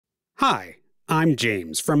Hi, I'm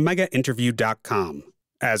James from Megainterview.com.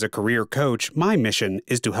 As a career coach, my mission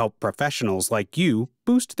is to help professionals like you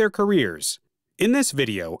boost their careers. In this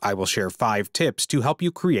video, I will share 5 tips to help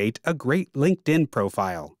you create a great LinkedIn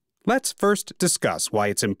profile. Let's first discuss why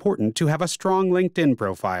it's important to have a strong LinkedIn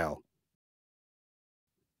profile.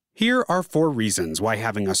 Here are 4 reasons why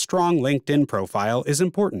having a strong LinkedIn profile is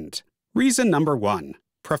important. Reason number 1,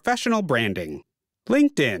 professional branding.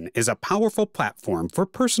 LinkedIn is a powerful platform for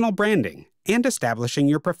personal branding and establishing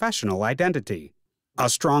your professional identity. A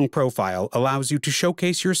strong profile allows you to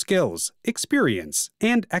showcase your skills, experience,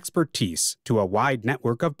 and expertise to a wide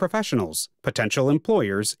network of professionals, potential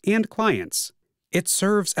employers, and clients. It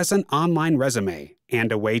serves as an online resume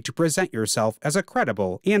and a way to present yourself as a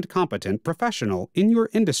credible and competent professional in your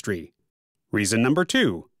industry. Reason number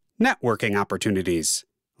 2, networking opportunities.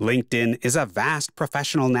 LinkedIn is a vast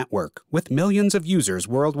professional network with millions of users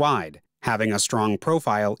worldwide. Having a strong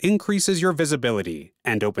profile increases your visibility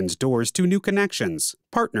and opens doors to new connections,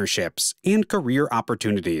 partnerships, and career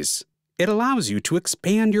opportunities. It allows you to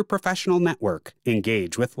expand your professional network,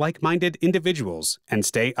 engage with like-minded individuals, and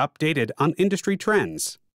stay updated on industry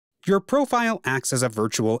trends. Your profile acts as a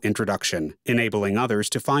virtual introduction, enabling others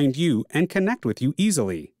to find you and connect with you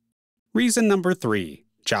easily. Reason number 3,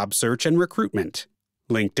 job search and recruitment.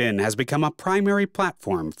 LinkedIn has become a primary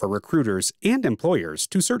platform for recruiters and employers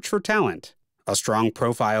to search for talent. A strong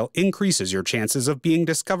profile increases your chances of being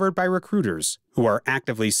discovered by recruiters who are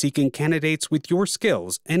actively seeking candidates with your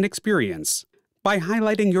skills and experience. By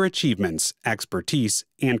highlighting your achievements, expertise,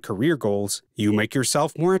 and career goals, you make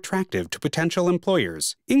yourself more attractive to potential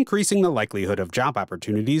employers, increasing the likelihood of job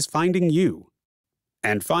opportunities finding you.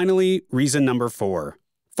 And finally, reason number 4,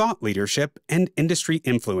 thought leadership and industry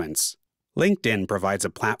influence. LinkedIn provides a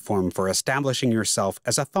platform for establishing yourself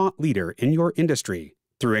as a thought leader in your industry.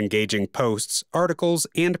 Through engaging posts, articles,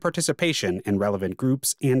 and participation in relevant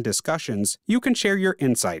groups and discussions, you can share your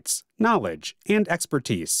insights, knowledge, and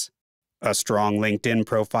expertise. A strong LinkedIn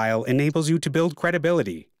profile enables you to build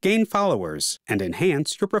credibility, gain followers, and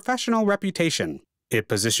enhance your professional reputation. It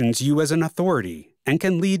positions you as an authority and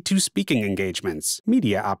can lead to speaking engagements,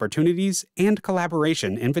 media opportunities, and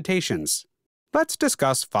collaboration invitations. Let's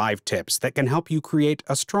discuss 5 tips that can help you create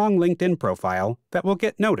a strong LinkedIn profile that will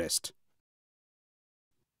get noticed.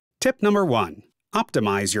 Tip number 1,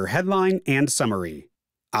 optimize your headline and summary.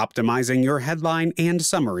 Optimizing your headline and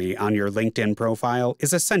summary on your LinkedIn profile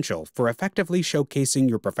is essential for effectively showcasing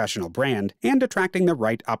your professional brand and attracting the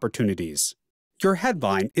right opportunities. Your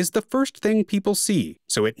headline is the first thing people see,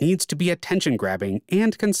 so it needs to be attention-grabbing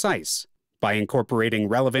and concise. By incorporating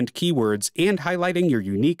relevant keywords and highlighting your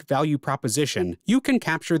unique value proposition, you can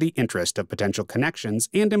capture the interest of potential connections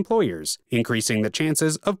and employers, increasing the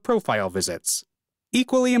chances of profile visits.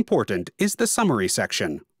 Equally important is the summary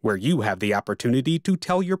section, where you have the opportunity to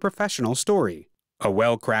tell your professional story. A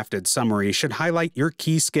well-crafted summary should highlight your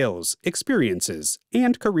key skills, experiences,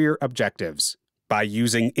 and career objectives. By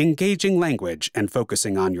using engaging language and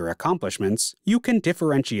focusing on your accomplishments, you can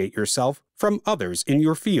differentiate yourself from others in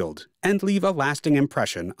your field and leave a lasting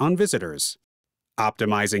impression on visitors.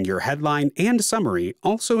 Optimizing your headline and summary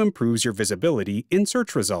also improves your visibility in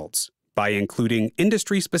search results. By including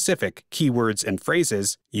industry-specific keywords and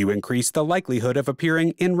phrases, you increase the likelihood of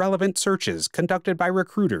appearing in relevant searches conducted by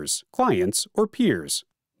recruiters, clients, or peers.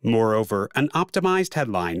 Moreover, an optimized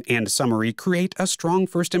headline and summary create a strong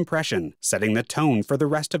first impression, setting the tone for the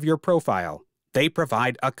rest of your profile. They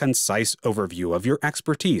provide a concise overview of your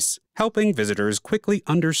expertise, helping visitors quickly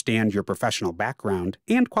understand your professional background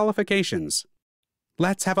and qualifications.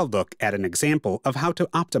 Let's have a look at an example of how to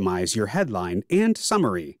optimize your headline and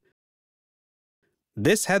summary.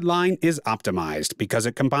 This headline is optimized because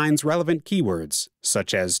it combines relevant keywords,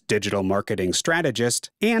 such as digital marketing strategist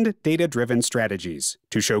and data-driven strategies,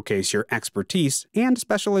 to showcase your expertise and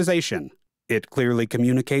specialization. It clearly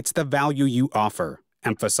communicates the value you offer,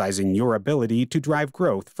 emphasizing your ability to drive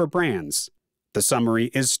growth for brands. The summary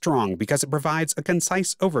is strong because it provides a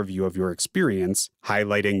concise overview of your experience,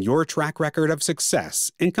 highlighting your track record of success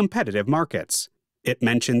in competitive markets. It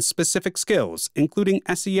mentions specific skills, including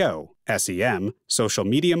SEO, SEM, social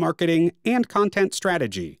media marketing, and content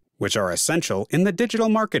strategy, which are essential in the digital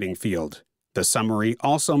marketing field. The summary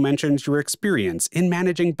also mentions your experience in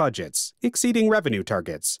managing budgets, exceeding revenue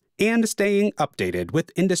targets, and staying updated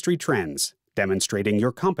with industry trends, demonstrating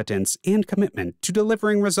your competence and commitment to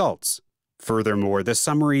delivering results. Furthermore, the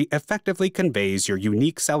summary effectively conveys your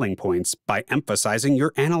unique selling points by emphasizing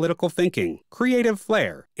your analytical thinking, creative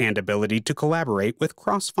flair, and ability to collaborate with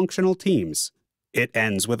cross-functional teams. It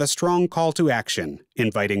ends with a strong call to action,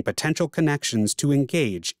 inviting potential connections to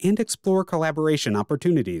engage and explore collaboration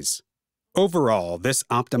opportunities. Overall, this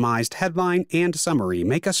optimized headline and summary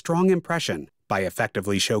make a strong impression by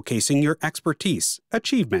effectively showcasing your expertise,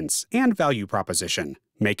 achievements, and value proposition,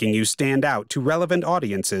 making you stand out to relevant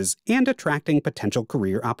audiences and attracting potential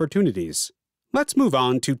career opportunities. Let's move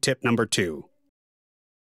on to tip number 2.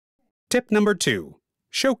 Tip number 2.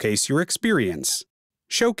 Showcase your experience.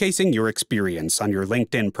 Showcasing your experience on your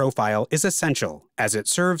LinkedIn profile is essential, as it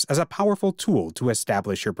serves as a powerful tool to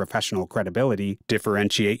establish your professional credibility,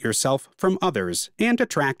 differentiate yourself from others, and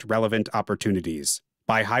attract relevant opportunities.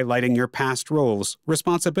 By highlighting your past roles,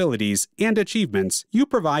 responsibilities, and achievements, you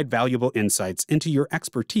provide valuable insights into your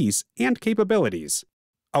expertise and capabilities.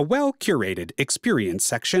 A well-curated experience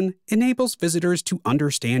section enables visitors to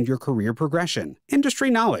understand your career progression, industry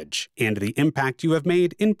knowledge, and the impact you have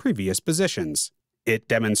made in previous positions. It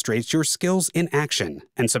demonstrates your skills in action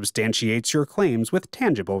and substantiates your claims with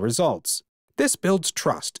tangible results. This builds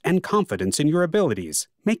trust and confidence in your abilities,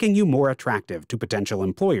 making you more attractive to potential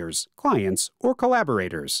employers, clients, or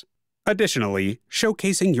collaborators. Additionally,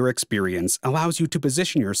 showcasing your experience allows you to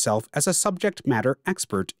position yourself as a subject matter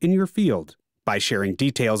expert in your field. By sharing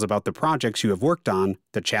details about the projects you have worked on,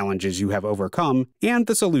 the challenges you have overcome, and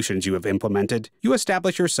the solutions you have implemented, you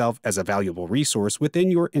establish yourself as a valuable resource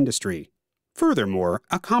within your industry. Furthermore,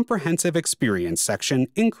 a comprehensive experience section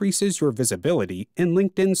increases your visibility in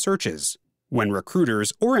LinkedIn searches. When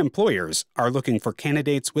recruiters or employers are looking for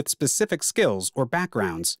candidates with specific skills or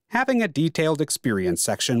backgrounds, having a detailed experience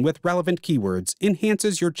section with relevant keywords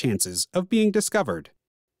enhances your chances of being discovered.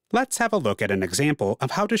 Let's have a look at an example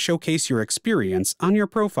of how to showcase your experience on your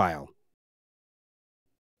profile.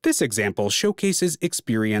 This example showcases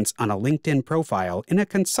experience on a LinkedIn profile in a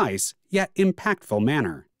concise yet impactful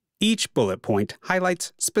manner. Each bullet point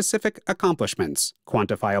highlights specific accomplishments,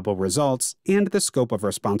 quantifiable results, and the scope of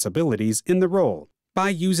responsibilities in the role. By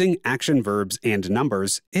using action verbs and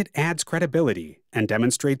numbers, it adds credibility and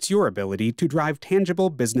demonstrates your ability to drive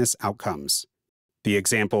tangible business outcomes. The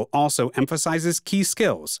example also emphasizes key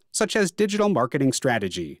skills, such as digital marketing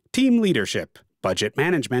strategy, team leadership, budget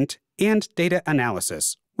management, and data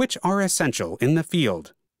analysis, which are essential in the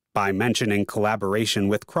field. By mentioning collaboration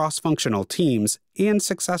with cross-functional teams and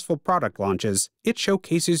successful product launches, it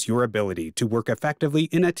showcases your ability to work effectively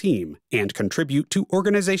in a team and contribute to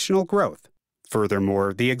organizational growth.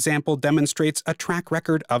 Furthermore, the example demonstrates a track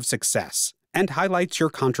record of success and highlights your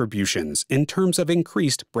contributions in terms of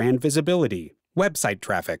increased brand visibility, website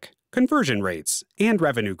traffic, conversion rates, and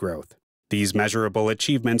revenue growth. These measurable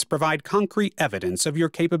achievements provide concrete evidence of your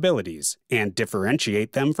capabilities and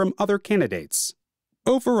differentiate them from other candidates.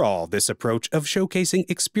 Overall, this approach of showcasing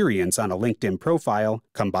experience on a LinkedIn profile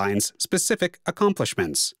combines specific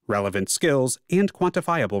accomplishments, relevant skills, and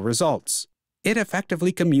quantifiable results. It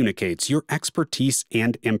effectively communicates your expertise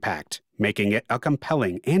and impact, making it a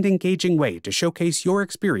compelling and engaging way to showcase your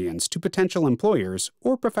experience to potential employers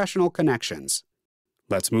or professional connections.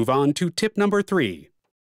 Let's move on to tip number 3.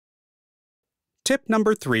 Tip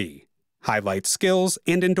number 3. Highlight skills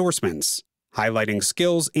and endorsements. Highlighting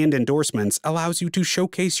skills and endorsements allows you to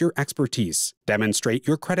showcase your expertise, demonstrate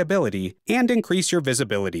your credibility, and increase your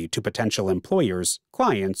visibility to potential employers,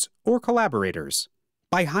 clients, or collaborators.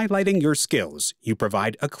 By highlighting your skills, you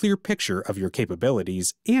provide a clear picture of your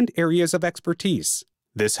capabilities and areas of expertise.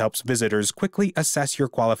 This helps visitors quickly assess your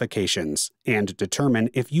qualifications and determine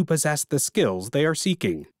if you possess the skills they are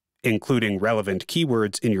seeking. Including relevant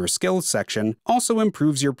keywords in your skills section also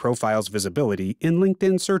improves your profile's visibility in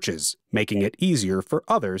LinkedIn searches, making it easier for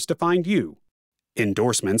others to find you.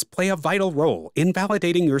 Endorsements play a vital role in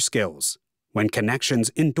validating your skills. When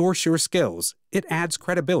connections endorse your skills, it adds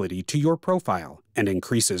credibility to your profile and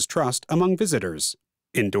increases trust among visitors.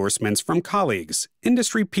 Endorsements from colleagues,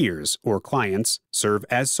 industry peers, or clients serve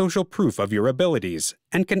as social proof of your abilities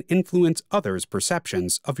and can influence others'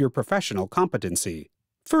 perceptions of your professional competency.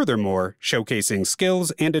 Furthermore, showcasing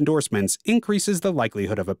skills and endorsements increases the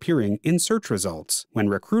likelihood of appearing in search results when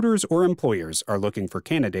recruiters or employers are looking for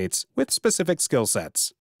candidates with specific skill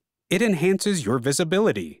sets. It enhances your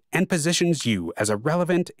visibility and positions you as a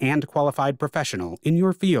relevant and qualified professional in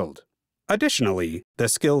your field. Additionally, the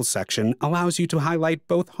skills section allows you to highlight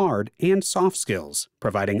both hard and soft skills,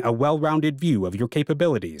 providing a well-rounded view of your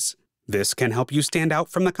capabilities. This can help you stand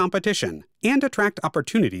out from the competition and attract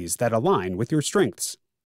opportunities that align with your strengths.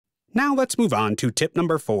 Now let's move on to tip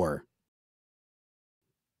number 4.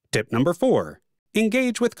 Tip number 4.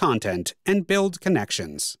 Engage with content and build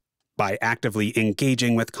connections. By actively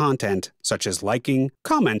engaging with content, such as liking,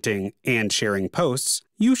 commenting, and sharing posts,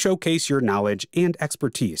 you showcase your knowledge and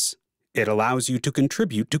expertise. It allows you to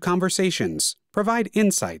contribute to conversations, provide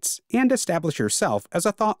insights, and establish yourself as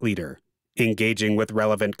a thought leader. Engaging with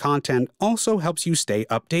relevant content also helps you stay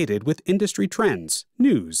updated with industry trends,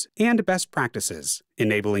 news, and best practices,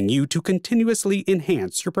 enabling you to continuously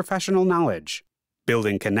enhance your professional knowledge.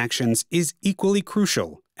 Building connections is equally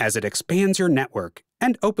crucial as it expands your network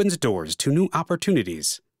and opens doors to new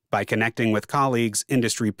opportunities. By connecting with colleagues,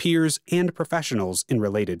 industry peers, and professionals in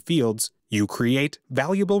related fields, you create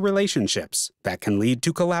valuable relationships that can lead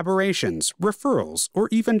to collaborations, referrals, or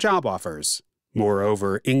even job offers.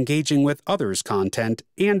 Moreover, engaging with others' content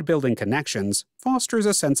and building connections fosters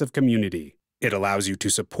a sense of community. It allows you to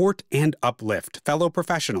support and uplift fellow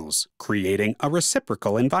professionals, creating a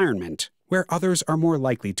reciprocal environment where others are more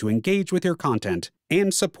likely to engage with your content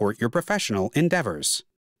and support your professional endeavors.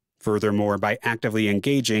 Furthermore, by actively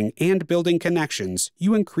engaging and building connections,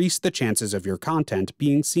 you increase the chances of your content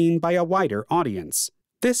being seen by a wider audience.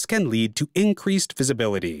 This can lead to increased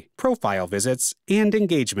visibility, profile visits, and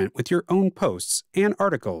engagement with your own posts and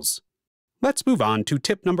articles. Let's move on to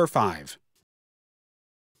tip number 5.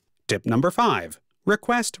 Tip number 5.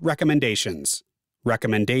 Request recommendations.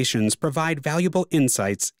 Recommendations provide valuable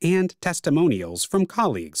insights and testimonials from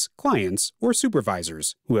colleagues, clients, or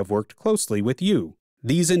supervisors who have worked closely with you.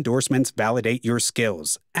 These endorsements validate your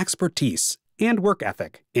skills, expertise, and work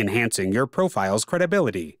ethic, enhancing your profile's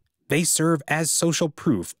credibility. They serve as social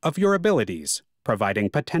proof of your abilities, providing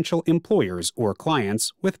potential employers or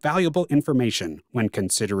clients with valuable information when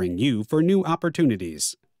considering you for new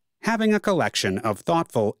opportunities. Having a collection of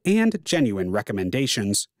thoughtful and genuine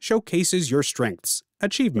recommendations showcases your strengths,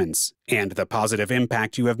 achievements, and the positive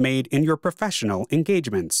impact you have made in your professional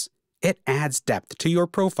engagements. It adds depth to your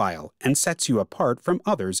profile and sets you apart from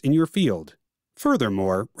others in your field.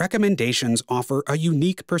 Furthermore, recommendations offer a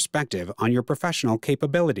unique perspective on your professional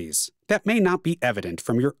capabilities that may not be evident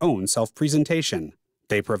from your own self-presentation.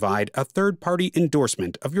 They provide a third-party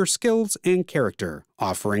endorsement of your skills and character,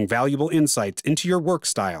 offering valuable insights into your work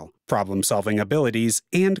style, problem-solving abilities,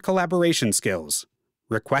 and collaboration skills.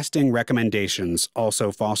 Requesting recommendations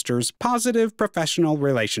also fosters positive professional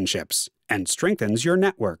relationships and strengthens your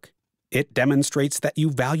network. It demonstrates that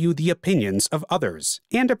you value the opinions of others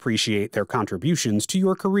and appreciate their contributions to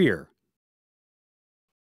your career.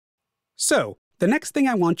 So, the next thing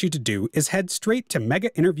I want you to do is head straight to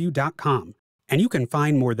megainterview.com, and you can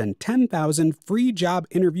find more than 10,000 free job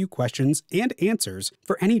interview questions and answers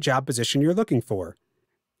for any job position you're looking for.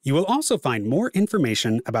 You will also find more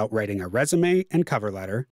information about writing a resume and cover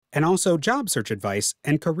letter, and also job search advice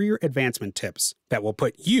and career advancement tips that will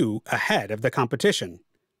put you ahead of the competition.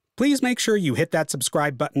 Please make sure you hit that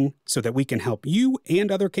subscribe button so that we can help you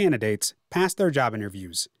and other candidates pass their job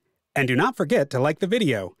interviews. And do not forget to like the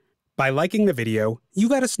video. By liking the video, you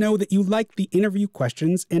let us know that you like the interview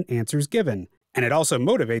questions and answers given, and it also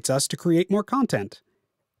motivates us to create more content.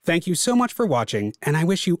 Thank you so much for watching, and I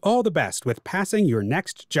wish you all the best with passing your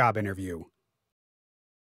next job interview.